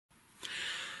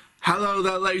Hello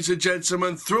there, ladies and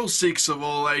gentlemen, thrill seekers of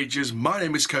all ages. My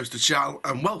name is Coaster Chal,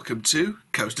 and welcome to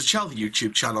Coaster Chal, the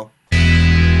YouTube channel.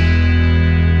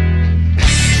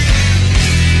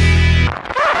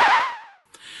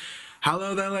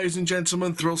 Hello there, ladies and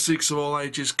gentlemen, thrill seekers of all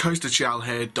ages. Coaster Chal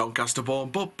here, Doncaster born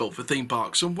but built for theme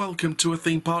parks, and welcome to a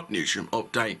Theme Park Newsroom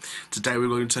update. Today we're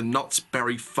going to Knott's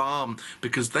Berry Farm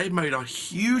because they've made a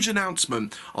huge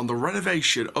announcement on the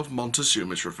renovation of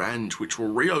Montezuma's Revenge, which will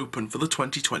reopen for the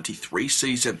 2023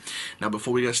 season. Now,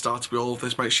 before we get started with all of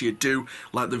this, make sure you do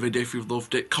like the video if you've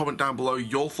loved it, comment down below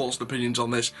your thoughts and opinions on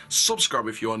this, subscribe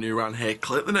if you are new around here,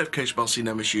 click the notification bell so you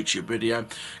never miss a YouTube video,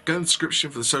 go in the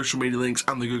description for the social media links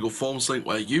and the Google Forms link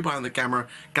where you behind the camera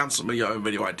can submit your own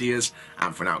video ideas.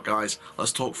 And for now, guys,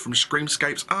 let's talk from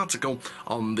Screamscape's article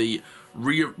on the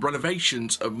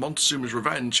renovations of Montezuma's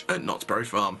Revenge at Knott's Berry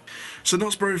Farm. So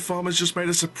Knott's Berry Farm has just made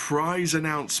a surprise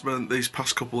announcement these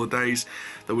past couple of days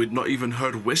that we'd not even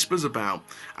heard whispers about.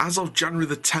 As of January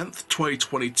the 10th,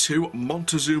 2022,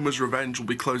 Montezuma's Revenge will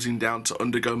be closing down to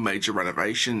undergo major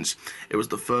renovations. It was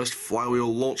the first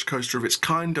flywheel launch coaster of its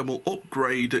kind and it'll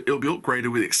be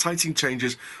upgraded with exciting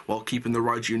changes while keeping the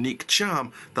ride's unique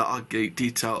charm that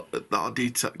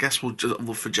guests will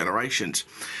love for generations.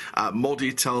 More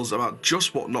details about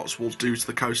just what Knott's will do to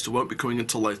the coaster won't be coming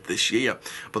until later this year,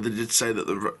 but they did say that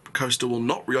the coaster will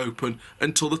not reopen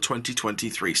until the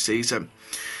 2023 season.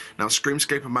 Now,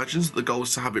 Screamscape imagines that the goal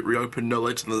is to have it reopen no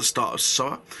later than the start of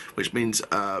summer, which means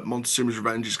Montezuma's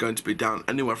Revenge is going to be down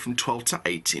anywhere from 12 to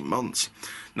 18 months.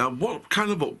 Now, what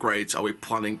kind of upgrades are we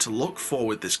planning to look for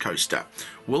with this coaster?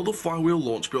 Will the flywheel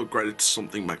launch be upgraded to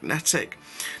something magnetic?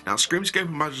 Now, Screamscape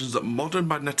imagines that modern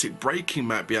magnetic braking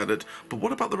might be added, but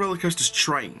what about the roller coaster's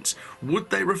trains? Would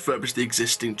they refurbish the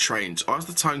existing trains, or has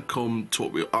the time come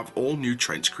to have all new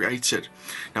trains created?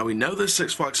 Now, we know that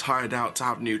Six Flags hired out to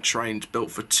have new trains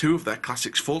built for two of their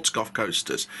classic sports golf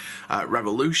coasters,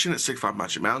 Revolution at Six Flags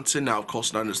Magic Mountain, now of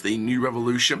course known as the New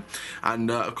Revolution, and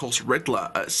of course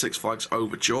Riddler at Six Flags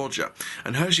Over Georgia.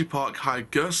 And Hershey Park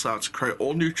hired Gerstlauer to create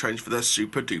all new trains for their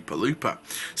Super Duper Looper.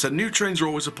 So new trains are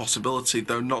always a possibility,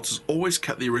 though Knott has always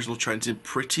kept the original trains in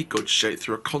pretty good shape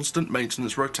through a constant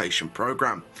maintenance rotation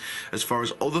program. As far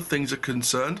as other things are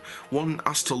concerned, one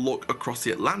has to look across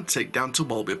the Atlantic down to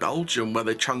Welby, Belgium, where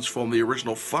they transformed the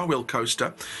original flywheel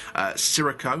coaster,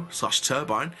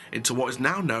 Sirocco/Turbine, into what is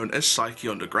now known as Psyche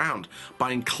Underground by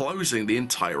enclosing the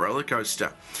entire roller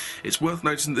coaster. It's worth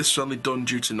noting this was only done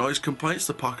due to noise complaints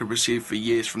the park had received for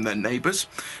years from their neighbours.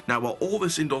 Now, while all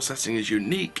this indoor setting is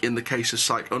unique, in the case of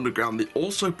Psyche Underground, they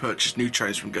also purchased new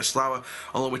trains from Gerstlauer,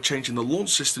 along with changing the launch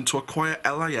system to a quiet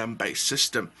LAM-based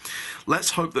system.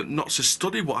 Let's hope that Knott's has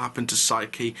studied what happened to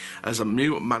Psyche, as a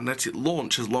new magnetic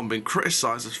launch has long been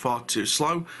criticised as far too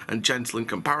slow and gentle in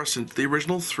comparison to the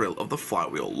original thrill of the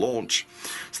flywheel launch.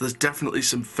 So there's definitely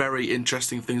some very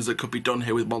interesting things that could be done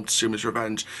here with Montezuma's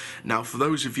Revenge. Now, for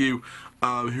those of you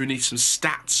who need some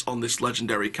stats on this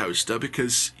legendary coaster,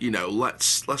 because, you know,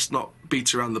 let's not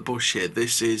beat around the bush here.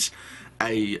 This is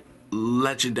a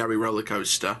legendary roller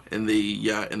coaster in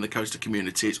the coaster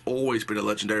community. It's always been a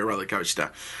legendary roller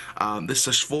coaster. This is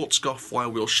a Schwarzkopf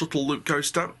flywheel shuttle loop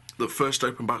coaster that first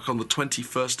opened back on the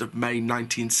 21st of May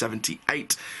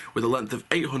 1978 with a length of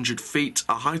 800 feet,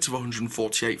 a height of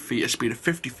 148 feet, a speed of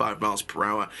 55 miles per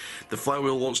hour. The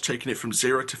flywheel launch taking it from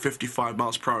 0 to 55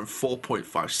 miles per hour in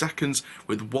 4.5 seconds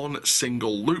with one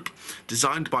single loop.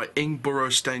 Designed by Ingborough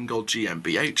Steingold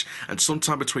GmbH, and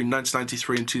sometime between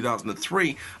 1993 and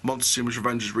 2003, Montezuma's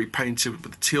Revenge was repainted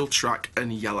with teal track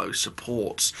and yellow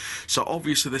supports. So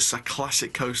obviously this is a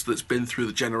classic coaster that's been through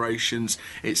the generations.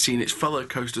 It's seen its fellow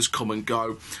coasters come and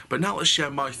go, but now let's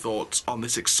share my thoughts on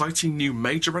this exciting new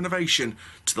major renovation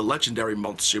to the legendary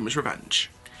Montezuma's Revenge.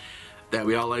 There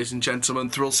we are, ladies and gentlemen,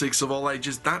 thrill seekers of all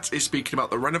ages. That is speaking about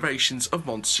the renovations of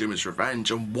Montezuma's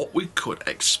Revenge and what we could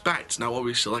expect. Now,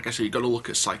 obviously, like I said, you've got to look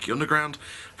at Psyche Underground.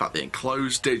 In fact, they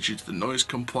enclosed it due to the noise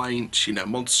complaints. You know,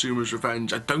 Montezuma's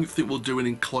Revenge, I don't think we'll do an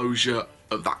enclosure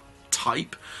of that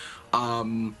type.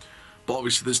 But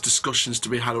obviously there's discussions to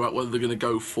be had about whether they're going to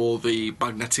go for the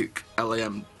magnetic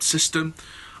LAM system,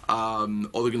 or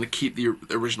they're going to keep the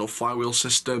original flywheel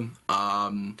system.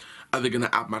 Are they going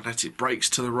to add magnetic brakes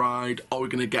to the ride? Are we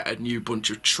going to get a new bunch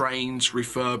of trains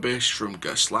refurbished from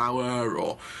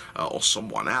Gerstlauer or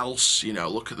someone else? You know,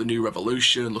 look at the New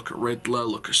Revolution, look at Riddler,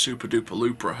 look at Super Duper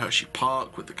Looper at Hershey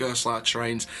Park with the Gerstlauer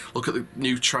trains, look at the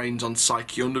new trains on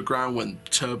Psyche Underground when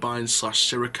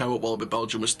Turbine/Sirocco at Welby,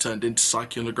 Belgium was turned into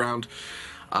Psyche Underground,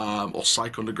 or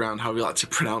Psyche Underground, however you like to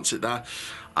pronounce it there.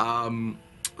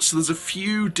 So there's a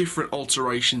few different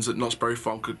alterations that Knott's Berry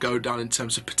Farm could go down in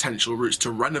terms of potential routes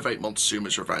to renovate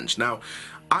Montezuma's Revenge. Now,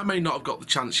 I may not have got the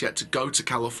chance yet to go to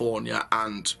California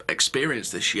and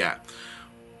experience this yet,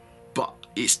 but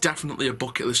it's definitely a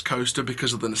bucket list coaster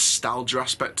because of the nostalgia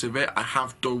aspect of it. I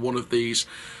have done one of these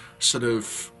sort of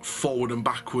forward and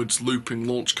backwards looping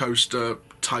launch coaster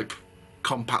type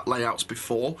compact layouts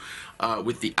before,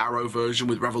 with the Arrow version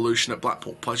with Revolution at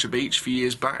Blackpool Pleasure Beach a few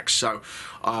years back. So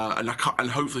and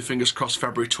hopefully, fingers crossed,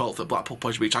 February 12th at Blackpool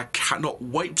Pleasure Beach. I cannot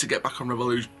wait to get back on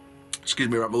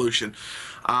Revolution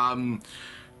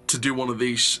to do one of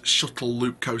these shuttle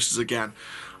loop coasters again.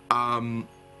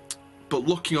 But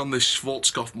looking on this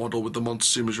Schwarzkopf model with the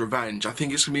Montezuma's Revenge, I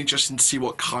think it's going to be interesting to see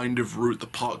what kind of route the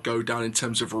park go down in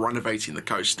terms of renovating the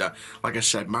coaster. Like I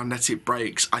said, magnetic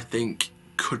brakes, I think,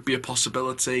 could be a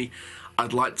possibility.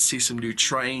 I'd like to see some new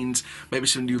trains, maybe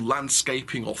some new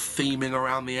landscaping or theming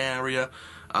around the area.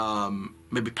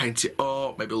 Maybe paint it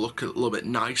up, maybe look a little bit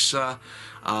nicer,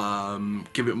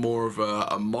 give it more of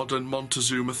a modern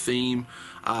Montezuma theme.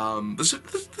 There's a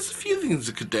few things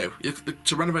it could do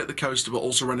to renovate the coaster, but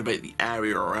also renovate the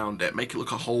area around it, make it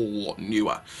look a whole lot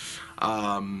newer.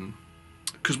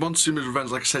 Because Montezuma's Revenge,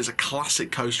 like I say, is a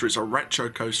classic coaster, it's a retro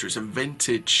coaster, it's a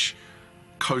vintage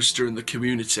coaster in the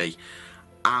community,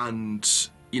 and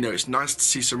you know, it's nice to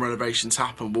see some renovations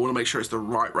happen, but we want to make sure it's the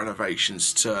right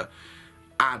renovations to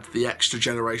add the extra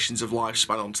generations of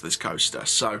lifespan onto this coaster.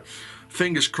 So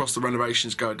fingers crossed the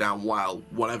renovations go down well,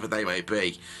 whatever they may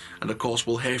be. And of course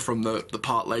we'll hear from the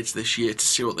park later this year to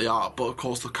see what they are. But of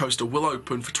course the coaster will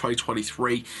open for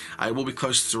 2023. It will be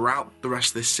closed throughout the rest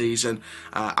of this season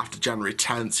after January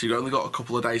 10th. So you've only got a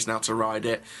couple of days now to ride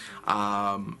it.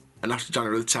 And after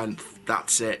January the 10th,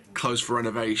 that's it. Closed for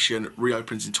renovation,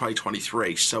 reopens in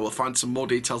 2023. So we'll find some more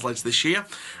details later this year,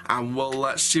 and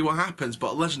we'll see what happens.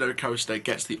 But a legendary coaster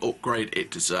gets the upgrade it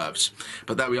deserves.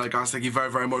 But there we are, guys. Thank you very,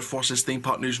 very much for watching this Theme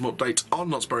Park Newsroom update on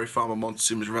Knott's Berry Farm and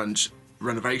Montezuma's Revenge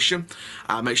renovation.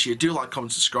 Make sure you do like,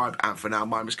 comment, subscribe. And for now,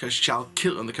 my name is Coaster Chow,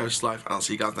 kill it on the coast life, and I'll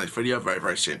see you guys next video very,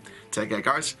 very soon. Take care,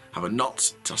 guys. Have a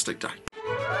Knott-tastic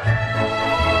day.